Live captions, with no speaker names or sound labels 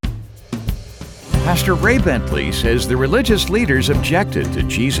Pastor Ray Bentley says the religious leaders objected to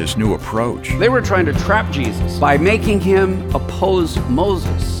Jesus' new approach. They were trying to trap Jesus by making him oppose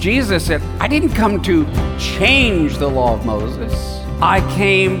Moses. Jesus said, I didn't come to change the law of Moses. I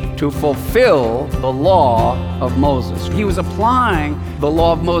came to fulfill the law of Moses. He was applying the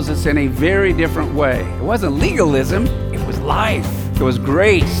law of Moses in a very different way. It wasn't legalism, it was life. It was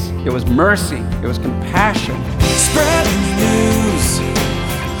grace, it was mercy, it was compassion. Spreading the news,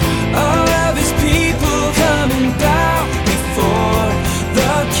 all of his people coming down before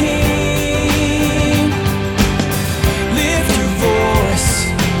the King. Lift your voice,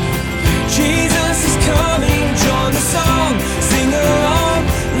 Jesus is coming, join the song, sing along,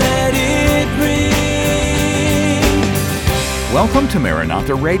 let it ring. Welcome to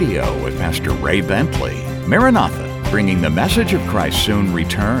Maranatha Radio with Pastor Ray Bentley. Maranatha, bringing the message of Christ's soon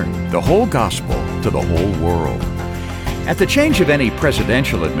return, the whole gospel to the whole world. At the change of any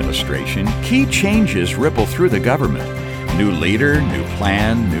presidential administration, key changes ripple through the government. New leader, new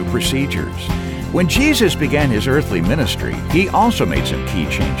plan, new procedures. When Jesus began his earthly ministry, he also made some key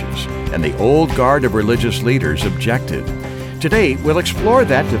changes, and the old guard of religious leaders objected. Today, we'll explore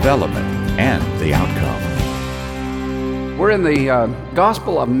that development and the outcome. We're in the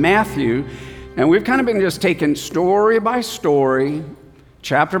Gospel of Matthew, and we've kind of been just taking story by story,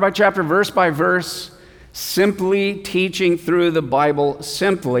 chapter by chapter, verse by verse, simply teaching through the Bible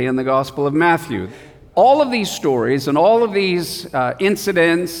simply in the Gospel of Matthew. All of these stories and all of these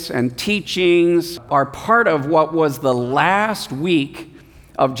incidents and teachings are part of what was the last week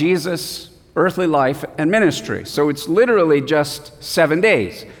of Jesus' earthly life and ministry. So it's literally just 7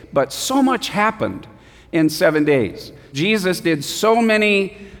 days, but so much happened in 7 days. Jesus did so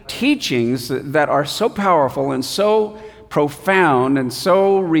many teachings that are so powerful and so profound and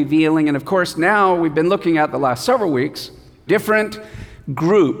so revealing. And of course, now we've been looking at the last several weeks, different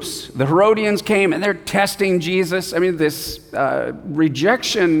groups. The Herodians came and they're testing Jesus. I mean, this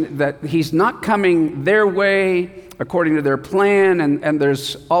rejection that he's not coming their way according to their plan, and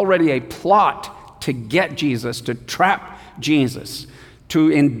there's already a plot to get Jesus, to trap Jesus, to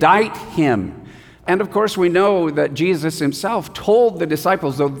indict him. And of course, we know that Jesus himself told the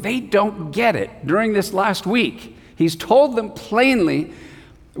disciples, though they don't get it, during this last week, he's told them plainly,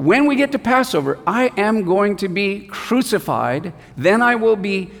 when we get to Passover, I am going to be crucified, then I will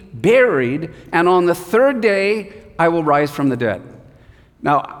be buried, and on the third day, I will rise from the dead.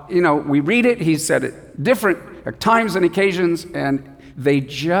 Now, we read it, he said it different times and occasions, and they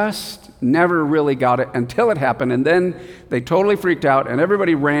just never really got it until it happened, and then they totally freaked out, and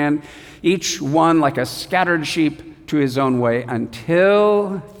everybody ran, each one like a scattered sheep to his own way,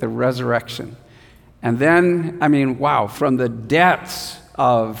 until the resurrection. And then, from the depths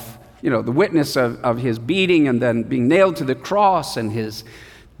of, the witness of his beating and then being nailed to the cross and his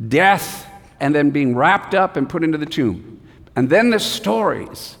death and then being wrapped up and put into the tomb. And then the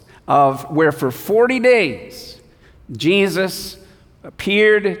stories of where for 40 days, Jesus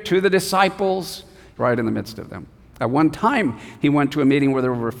appeared to the disciples right in the midst of them. At one time, he went to a meeting where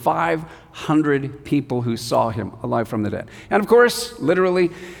there were over 500 people who saw him alive from the dead. And of course, literally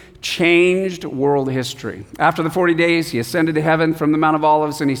changed world history. After the 40 days, he ascended to heaven from the Mount of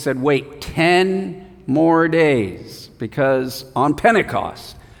Olives, and he said, wait 10 more days, because on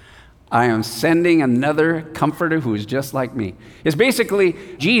Pentecost, I am sending another comforter who is just like me. It's basically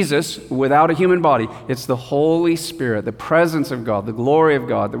Jesus without a human body. It's the Holy Spirit, the presence of God, the glory of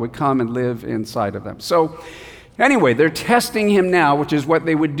God that would come and live inside of them. So anyway, they're testing him now, which is what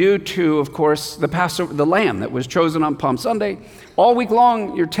they would do to, of course, the Passover, the lamb that was chosen on Palm Sunday. All week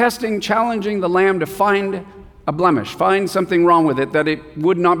long, you're testing, challenging the lamb to find a blemish, find something wrong with it, that it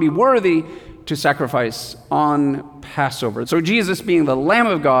would not be worthy to sacrifice on Passover. So Jesus, being the Lamb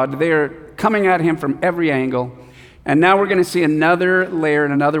of God, they're coming at him from every angle. And now we're going to see another layer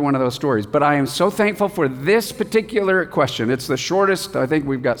and another one of those stories. But I am so thankful for this particular question. It's the shortest. I think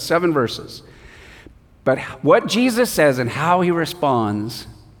we've got 7 verses. But what Jesus says and how he responds,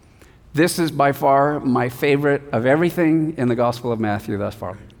 this is by far my favorite of everything in the Gospel of Matthew thus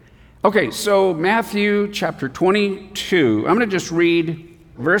far. Okay, so Matthew chapter 22. I'm going to just read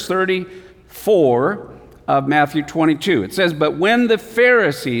verse 34 of Matthew 22. It says, but when the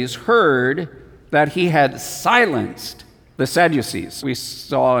Pharisees heard that he had silenced the Sadducees, we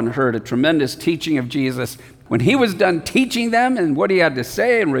saw and heard a tremendous teaching of Jesus. When he was done teaching them and what he had to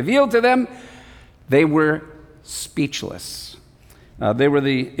say and revealed to them, they were speechless. They were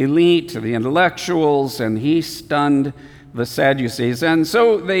the elite, the intellectuals, and he stunned the Sadducees. And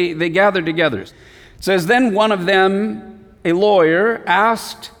so they gathered together. It says, then one of them, a lawyer,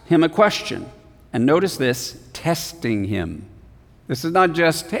 asked him a question. And notice this, testing him. This is not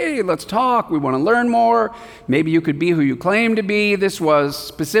just, hey, let's talk, we want to learn more. Maybe you could be who you claim to be. This was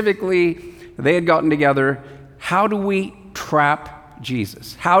specifically, they had gotten together. How do we trap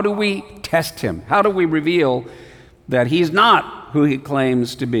Jesus? How do we test him? How do we reveal that he's not who he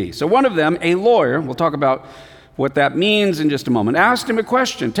claims to be? So one of them, a lawyer, we'll talk about what that means in just a moment, asked him a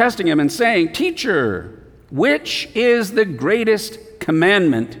question, testing him and saying, "Teacher, which is the greatest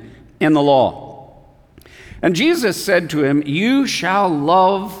commandment in the law?" And Jesus said to him, "You shall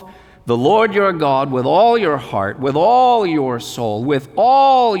love the Lord your God with all your heart, with all your soul, with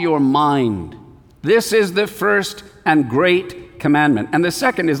all your mind. This is the first and great commandment. And the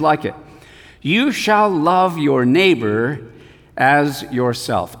second is like it. You shall love your neighbor as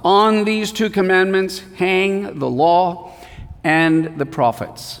yourself. On these two commandments hang the law and the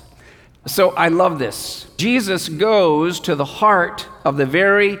prophets." So I love this. Jesus goes to the heart of the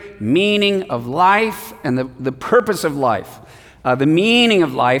very meaning of life and the purpose of life. The meaning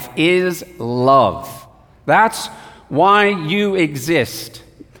of life is love. That's why you exist.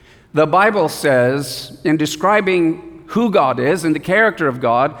 The Bible says, in describing who God is and the character of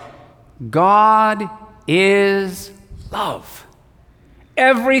God, God is love.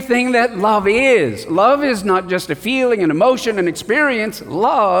 Everything that love is. Love is not just a feeling, an emotion, an experience.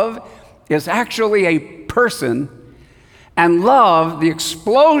 Love is actually a person. And love, the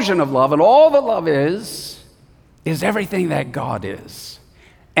explosion of love, and all that love is everything that God is.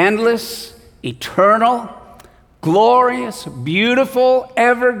 Endless, eternal, glorious, beautiful,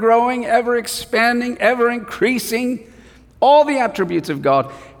 ever-growing, ever-expanding, ever-increasing, all the attributes of God.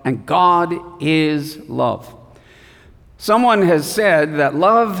 And God is love. Someone has said that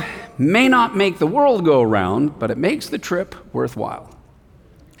love may not make the world go around, but it makes the trip worthwhile.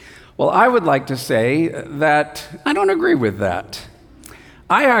 Well, I would like to say that I don't agree with that.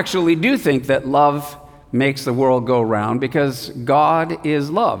 I actually do think that love makes the world go round because God is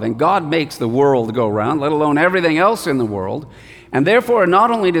love, and God makes the world go round, let alone everything else in the world. And therefore,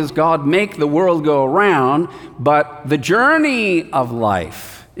 not only does God make the world go around, but the journey of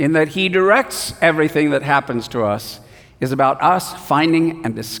life, in that he directs everything that happens to us, is about us finding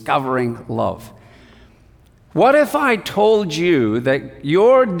and discovering love. What if I told you that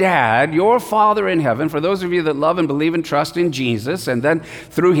your dad, your Father in heaven, for those of you that love and believe and trust in Jesus, and then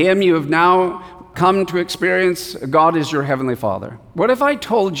through him you have now come to experience God as your heavenly Father. What if I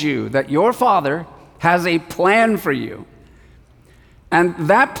told you that your Father has a plan for you? And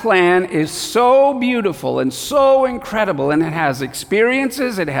that plan is so beautiful and so incredible, and it has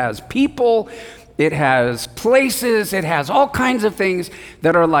experiences, it has people, it has places, it has all kinds of things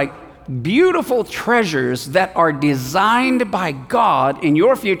that are like beautiful treasures that are designed by God in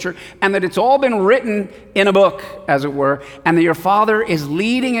your future, and that it's all been written in a book, as it were, and that your Father is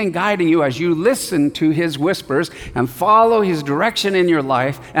leading and guiding you as you listen to his whispers and follow his direction in your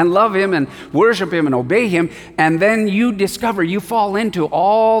life and love him and worship him and obey him. And then you discover, you fall into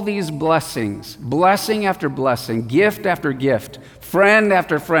all these blessings, blessing after blessing, gift after gift, friend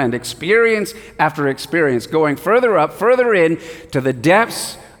after friend, experience after experience, going further up, further in to the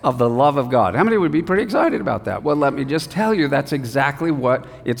depths of the love of God. How many would be pretty excited about that? Well, let me just tell you, that's exactly what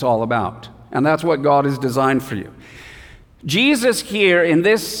it's all about. And that's what God has designed for you. Jesus here in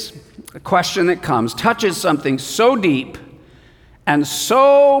this question that comes touches something so deep and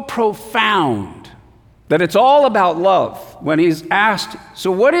so profound that it's all about love. When he's asked, so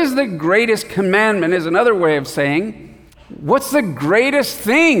what is the greatest commandment, is another way of saying, what's the greatest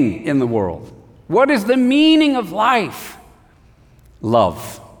thing in the world? What is the meaning of life?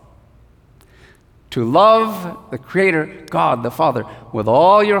 Love. To love the Creator, God the Father, with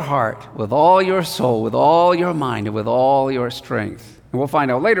all your heart, with all your soul, with all your mind, and with all your strength. And we'll find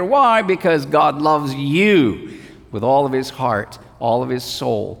out later why, because God loves you with all of his heart, all of his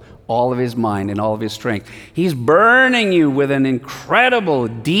soul, all of his mind, and all of his strength. He's burning you with an incredible,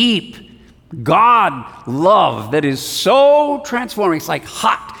 deep God love that is so transforming. It's like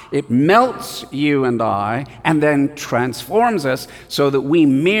hot. It melts you and I and then transforms us so that we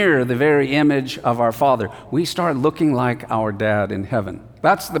mirror the very image of our Father. We start looking like our dad in heaven.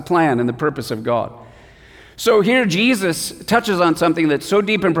 That's the plan and the purpose of God. So here Jesus touches on something that's so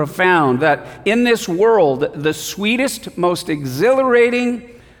deep and profound that in this world, the sweetest, most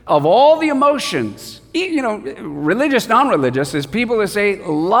exhilarating of all the emotions, religious, non-religious, is people that say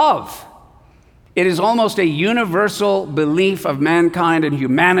love. It is almost a universal belief of mankind and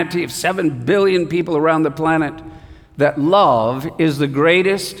humanity, of 7 billion people around the planet, that love is the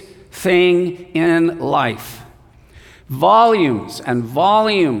greatest thing in life. Volumes and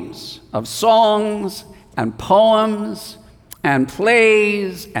volumes of songs and poems and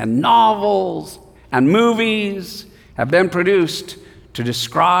plays and novels and movies have been produced to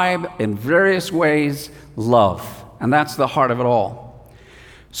describe in various ways love. And that's the heart of it all.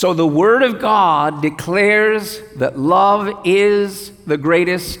 So the Word of God declares that love is the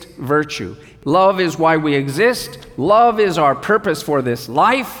greatest virtue. Love is why we exist. Love is our purpose for this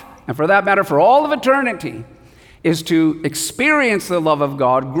life, and for that matter, for all of eternity, is to experience the love of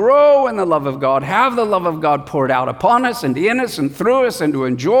God, grow in the love of God, have the love of God poured out upon us and in us and through us, and to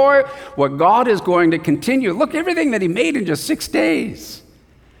enjoy what God is going to continue. Look, everything that He made in just 6 days.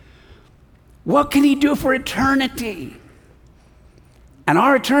 What can He do for eternity? And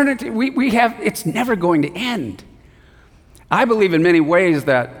our eternity, it's never going to end. I believe in many ways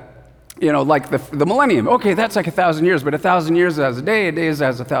that, like the millennium. Okay, that's like 1,000 years, but 1,000 years is as a day is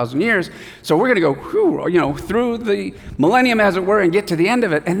as 1,000 years. So we're going to go, through the millennium, as it were, and get to the end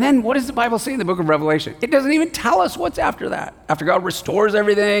of it. And then what does the Bible say in the book of Revelation? It doesn't even tell us what's after that. After God restores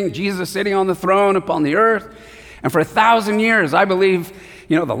everything, Jesus sitting on the throne upon the earth. And for 1,000 years, I believe,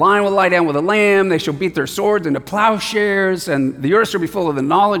 the lion will lie down with the lamb. They shall beat their swords into plowshares, and the earth shall be full of the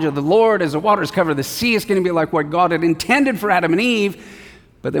knowledge of the Lord. As the waters cover the sea, it's going to be like what God had intended for Adam and Eve.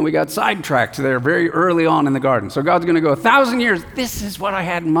 But then we got sidetracked there very early on in the garden. So God's going to go 1,000 years. This is what I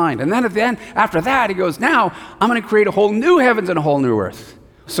had in mind. And then at the end, after that, He goes, now I'm going to create a whole new heavens and a whole new earth.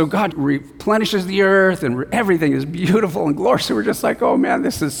 So God replenishes the earth, and everything is beautiful and glorious. So we're just like, oh man,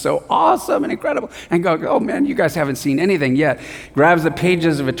 this is so awesome and incredible. And God, oh man, you guys haven't seen anything yet. Grabs the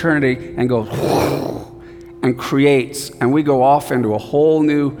pages of eternity and goes, and creates. And we go off into a whole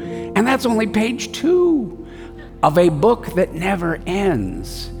new, and that's only page 2 of a book that never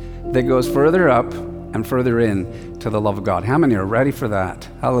ends, that goes further up and further in to the love of God. How many are ready for that?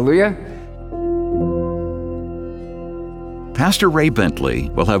 Hallelujah. Pastor Ray Bentley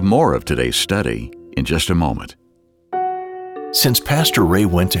will have more of today's study in just a moment. Since Pastor Ray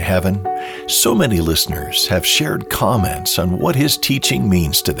went to heaven, so many listeners have shared comments on what his teaching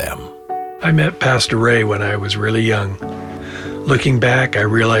means to them. I met Pastor Ray when I was really young. Looking back, I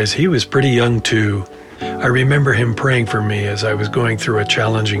realized he was pretty young too. I remember him praying for me as I was going through a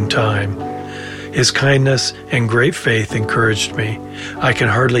challenging time. His kindness and great faith encouraged me. I can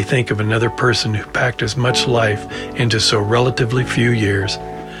hardly think of another person who packed as much life into so relatively few years.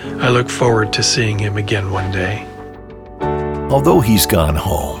 I look forward to seeing him again one day. Although he's gone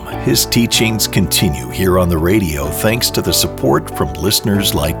home, his teachings continue here on the radio thanks to the support from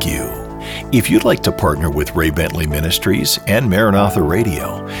listeners like you. If you'd like to partner with Ray Bentley Ministries and Maranatha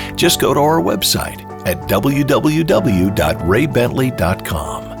Radio, just go to our website at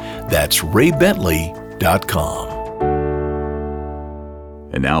www.raybentley.com. That's raybentley.com.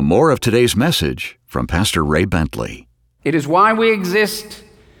 And now more of today's message from Pastor Ray Bentley. It is why we exist.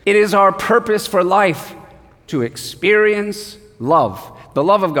 It is our purpose for life to experience love, the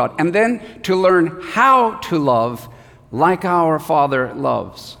love of God, and then to learn how to love like our Father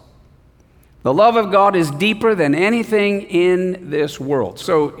loves. The love of God is deeper than anything in this world.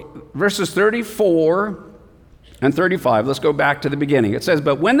 So verses 34 and 35, let's go back to the beginning. It says,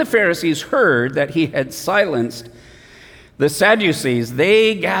 but when the Pharisees heard that He had silenced the Sadducees,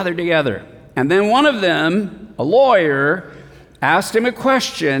 they gathered together. And then one of them, a lawyer, asked Him a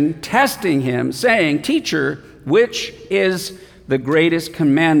question, testing Him, saying, Teacher, which is the greatest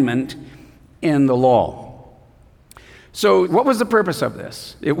commandment in the law? So what was the purpose of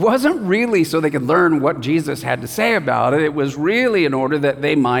this? It wasn't really so they could learn what Jesus had to say about it. It was really in order that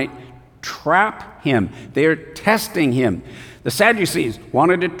they might trap Him. They're testing Him. The Sadducees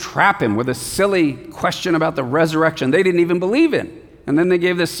wanted to trap Him with a silly question about the resurrection they didn't even believe in. And then they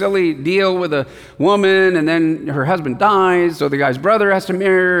gave this silly deal with a woman, and then her husband dies, so the guy's brother has to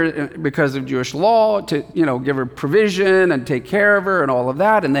marry her because of Jewish law to, give her provision and take care of her and all of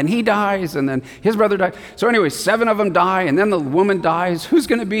that. And then he dies, and then his brother dies. So anyway, 7 of them die, and then the woman dies. Who's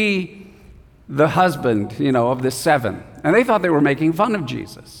going to be the husband, of the 7? And they thought they were making fun of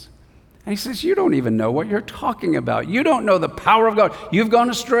Jesus. And He says, you don't even know what you're talking about. You don't know the power of God. You've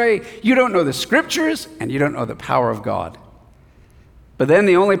gone astray. You don't know the scriptures, and you don't know the power of God. But then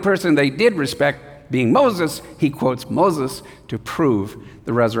the only person they did respect, being Moses, He quotes Moses to prove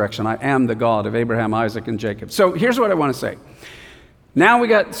the resurrection. I am the God of Abraham, Isaac, and Jacob. So here's what I want to say.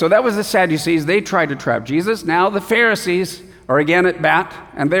 So that was the Sadducees. They tried to trap Jesus. Now the Pharisees are again at bat,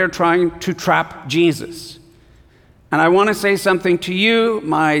 and they're trying to trap Jesus. And I want to say something to you,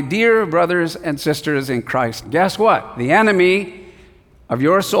 my dear brothers and sisters in Christ. Guess what? The enemy of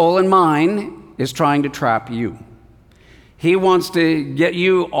your soul and mine is trying to trap you. He wants to get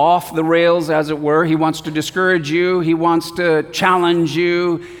you off the rails, as it were. He wants to discourage you. He wants to challenge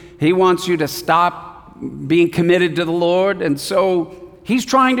you. He wants you to stop being committed to the Lord. And so he's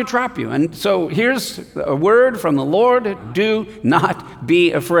trying to trap you. And so here's a word from the Lord: do not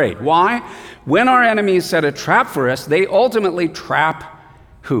be afraid. Why? When our enemies set a trap for us, they ultimately trap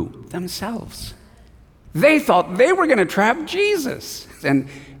who? Themselves. They thought they were going to trap Jesus. And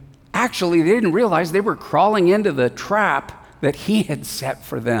actually, they didn't realize they were crawling into the trap that he had set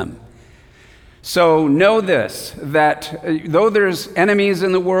for them. So know this, that though there's enemies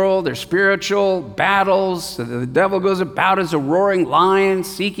in the world, there's spiritual battles, the devil goes about as a roaring lion,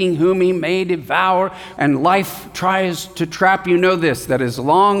 seeking whom he may devour, and life tries to trap you. Know this, that as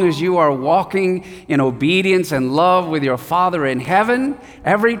long as you are walking in obedience and love with your Father in heaven,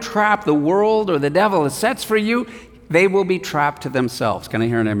 every trap the world or the devil sets for you, they will be trapped to themselves. Can I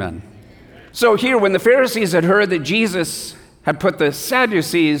hear an amen? So here, when the Pharisees had heard that Jesus had put the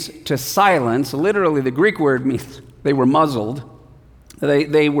Sadducees to silence, literally the Greek word means they were muzzled,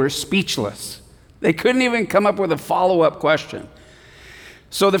 they were speechless. They couldn't even come up with a follow-up question.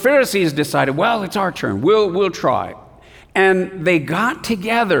 So the Pharisees decided, well, it's our turn, we'll try. And they got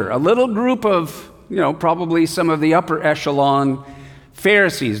together, a little group of, probably some of the upper echelon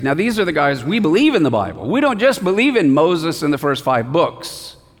Pharisees. Now these are the guys, we believe in the Bible. We don't just believe in Moses and the first 5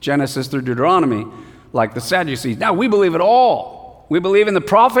 books, Genesis through Deuteronomy, like the Sadducees. Now, we believe it all. We believe in the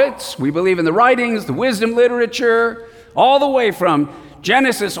prophets. We believe in the writings, the wisdom literature, all the way from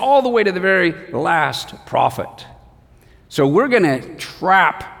Genesis all the way to the very last prophet. So we're going to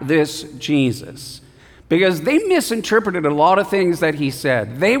trap this Jesus because they misinterpreted a lot of things that he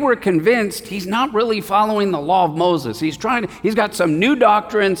said. They were convinced he's not really following the law of Moses. He's got some new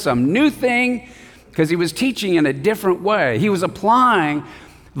doctrine, some new thing, because he was teaching in a different way. He was applying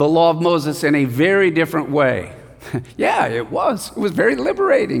the law of Moses in a very different way. Yeah, it was very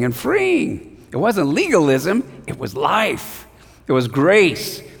liberating and freeing. It wasn't legalism, it was life. It was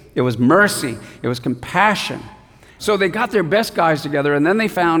grace, it was mercy, it was compassion. So they got their best guys together, and then they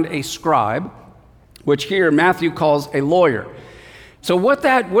found a scribe, which here Matthew calls a lawyer. So what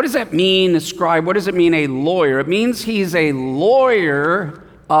does that mean, a scribe? What does it mean, a lawyer? It means he's a lawyer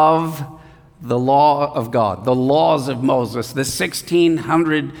of the law of God, the laws of Moses, the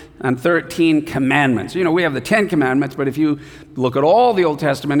 1,613 commandments. We have the 10 commandments, but if you look at all the Old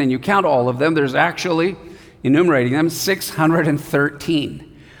Testament and you count all of them, there's actually, enumerating them,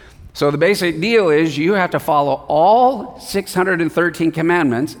 613. So the basic deal is you have to follow all 613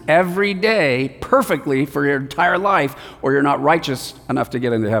 commandments every day perfectly for your entire life, or you're not righteous enough to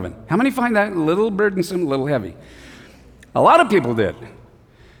get into heaven. How many find that a little burdensome, a little heavy? A lot of people did.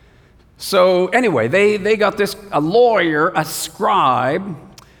 So anyway, they got a lawyer, a scribe,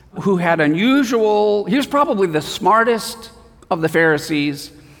 who had he was probably the smartest of the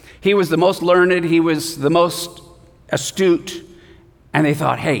Pharisees. He was the most learned, he was the most astute. And they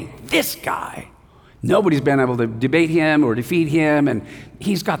thought, hey, this guy, nobody's been able to debate him or defeat him, and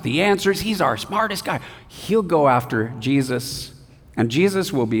he's got the answers, he's our smartest guy. He'll go after Jesus, and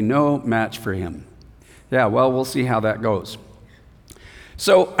Jesus will be no match for him. Yeah, well, we'll see how that goes.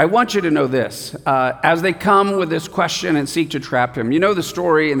 So I want you to know this. As they come with this question and seek to trap him, you know the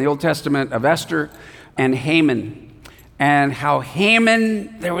story in the Old Testament of Esther and Haman, and how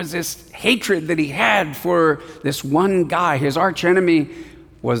Haman, there was this hatred that he had for this one guy. His archenemy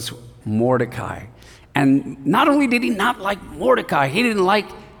was Mordecai. And not only did he not like Mordecai, he didn't like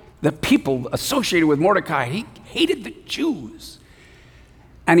the people associated with Mordecai. He hated the Jews.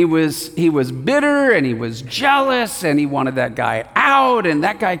 And he was bitter, and he was jealous, and he wanted that guy out, and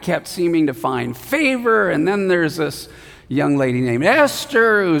that guy kept seeming to find favor. And then there's this young lady named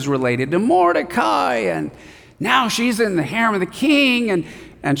Esther who's related to Mordecai, and now she's in the harem of the king,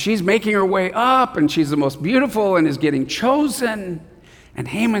 and she's making her way up, and she's the most beautiful and is getting chosen. And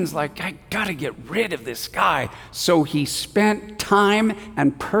Haman's like, I gotta get rid of this guy. So he spent time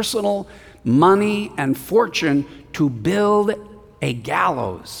and personal money and fortune to build a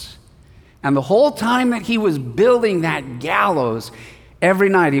gallows. And the whole time that he was building that gallows, every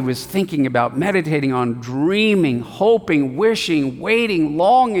night he was thinking about, meditating on, dreaming, hoping, wishing, waiting,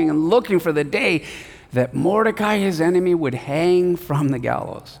 longing, and looking for the day that Mordecai, his enemy, would hang from the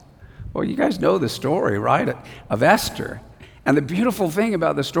gallows. Well, you guys know the story, right, of Esther. And the beautiful thing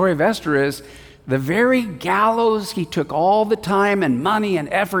about the story of Esther is the very gallows he took all the time and money and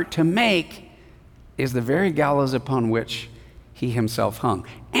effort to make is the very gallows upon which he himself hung.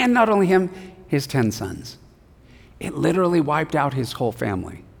 And not only him, his 10 sons. It literally wiped out his whole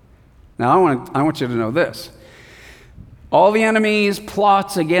family. Now, I want you to know this. All the enemy's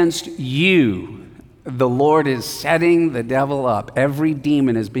plots against you, the Lord is setting the devil up. Every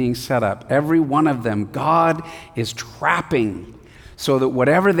demon is being set up. Every one of them, God is trapping so that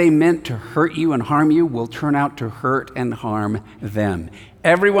whatever they meant to hurt you and harm you will turn out to hurt and harm them.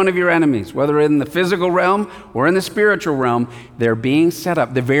 Every one of your enemies, whether in the physical realm or in the spiritual realm, they're being set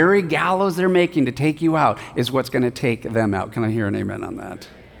up. The very gallows they're making to take you out is what's going to take them out. Can I hear an amen on that?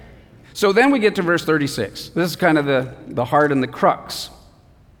 So then we get to verse 36. This is kind of the heart and the crux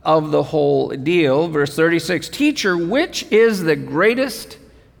of the whole deal. Verse 36, "Teacher, which is the greatest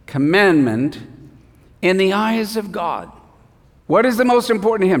commandment in the eyes of God?" What is the most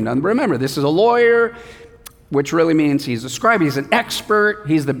important to him? Now remember, this is a lawyer, which really means he's a scribe. He's an expert.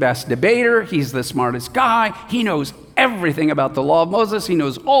 He's the best debater. He's the smartest guy. He knows everything about the law of Moses. He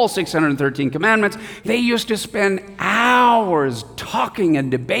knows all 613 commandments. They used to spend hours talking and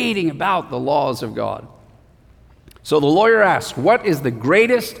debating about the laws of God. So the lawyer asks, what is the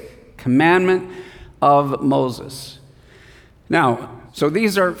greatest commandment of Moses? Now, so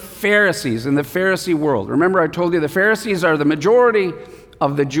these are Pharisees in the Pharisee world. Remember, I told you the Pharisees are the majority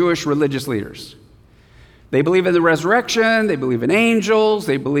of the Jewish religious leaders. They believe in the resurrection, they believe in angels,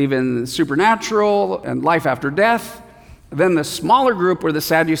 they believe in supernatural and life after death. Then the smaller group were the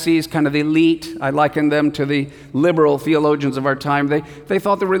Sadducees, kind of the elite. I liken them to the liberal theologians of our time. They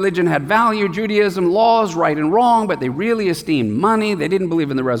thought the religion had value, Judaism, laws, right and wrong, but they really esteemed money. They didn't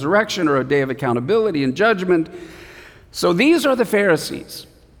believe in the resurrection or a day of accountability and judgment. So these are the Pharisees.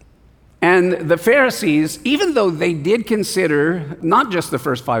 And the Pharisees, even though they did consider not just the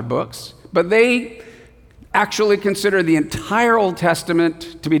first 5 books, but they actually consider the entire Old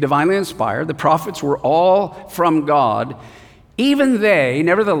Testament to be divinely inspired. The prophets were all from God. Even they,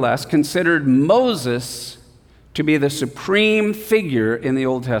 nevertheless, considered Moses to be the supreme figure in the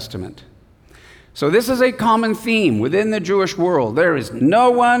Old Testament. So this is a common theme within the Jewish world. There is no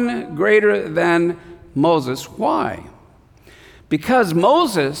one greater than Moses. Why? Because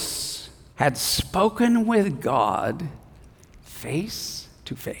Moses had spoken with God face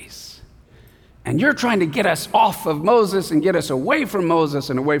to face. And you're trying to get us off of Moses and get us away from Moses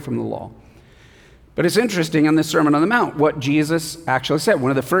and away from the law. But it's interesting in the Sermon on the Mount what Jesus actually said. One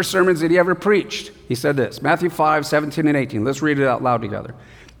of the first sermons that he ever preached, he said this, Matthew 5, 17 and 18. Let's read it out loud together.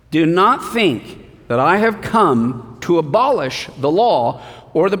 "Do not think that I have come to abolish the law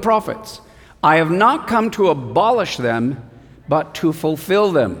or the prophets. I have not come to abolish them, but to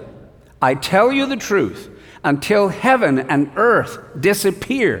fulfill them. I tell you the truth, until heaven and earth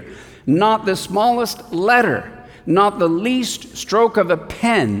disappear, not the smallest letter, not the least stroke of a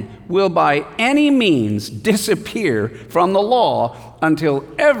pen will by any means disappear from the law until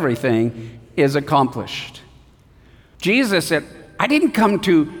everything is accomplished." Jesus said, I didn't come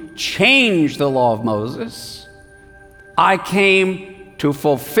to change the law of Moses. I came to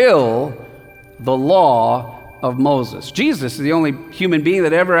fulfill the law of Moses. Jesus is the only human being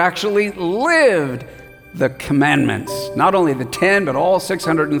that ever actually lived the commandments, not only the 10, but all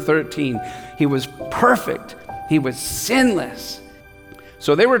 613. He was perfect. He was sinless.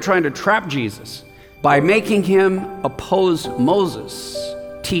 So they were trying to trap Jesus by making him oppose Moses'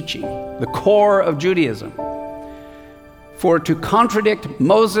 teaching, the core of Judaism. For to contradict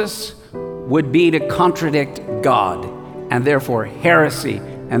Moses would be to contradict God, and therefore heresy,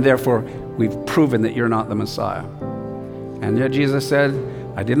 and therefore we've proven that you're not the Messiah. And yet Jesus said,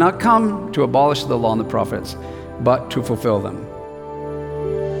 I did not come to abolish the law and the prophets, but to fulfill them.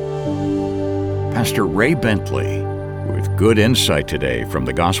 Pastor Ray Bentley with good insight today from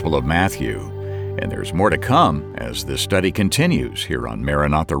the Gospel of Matthew. And there's more to come as this study continues here on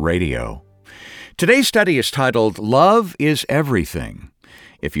Maranatha Radio. Today's study is titled, Love is Everything.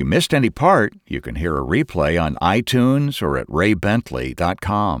 If you missed any part, you can hear a replay on iTunes or at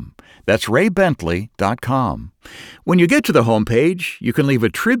raybentley.com. That's raybentley.com. When you get to the homepage, you can leave a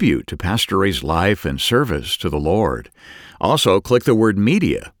tribute to Pastor Ray's life and service to the Lord. Also, click the word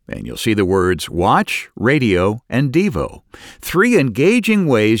Media, and you'll see the words Watch, Radio, and Devo. 3 engaging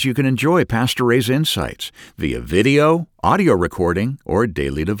ways you can enjoy Pastor Ray's insights via video, audio recording, or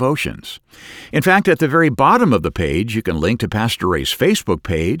daily devotions. In fact, at the very bottom of the page, you can link to Pastor Ray's Facebook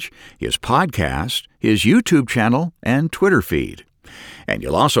page, his podcast, his YouTube channel, and Twitter feed. And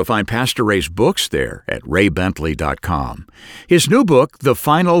you'll also find Pastor Ray's books there at raybentley.com. His new book, The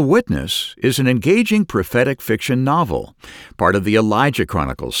Final Witness, is an engaging prophetic fiction novel, part of the Elijah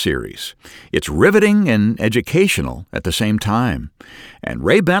Chronicles series. It's riveting and educational at the same time. And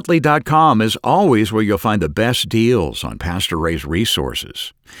raybentley.com is always where you'll find the best deals on Pastor Ray's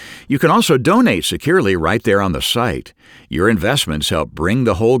resources. You can also donate securely right there on the site. Your investments help bring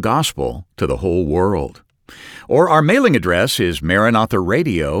the whole gospel to the whole world. Or our mailing address is Maranatha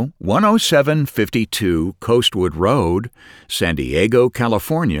Radio, 10752 Coastwood Road, San Diego,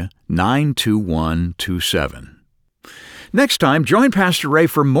 California, 92127. Next time, join Pastor Ray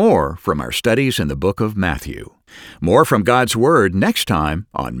for more from our studies in the book of Matthew. More from God's Word next time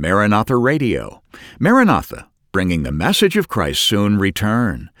on Maranatha Radio. Maranatha, bringing the message of Christ's soon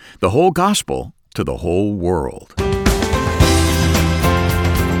return, the whole gospel to the whole world.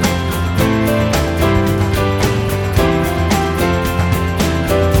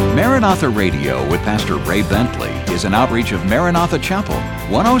 Maranatha Radio with Pastor Ray Bentley is an outreach of Maranatha Chapel,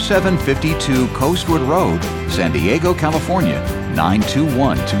 10752 Coastwood Road, San Diego, California,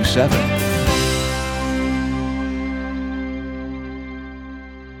 92127.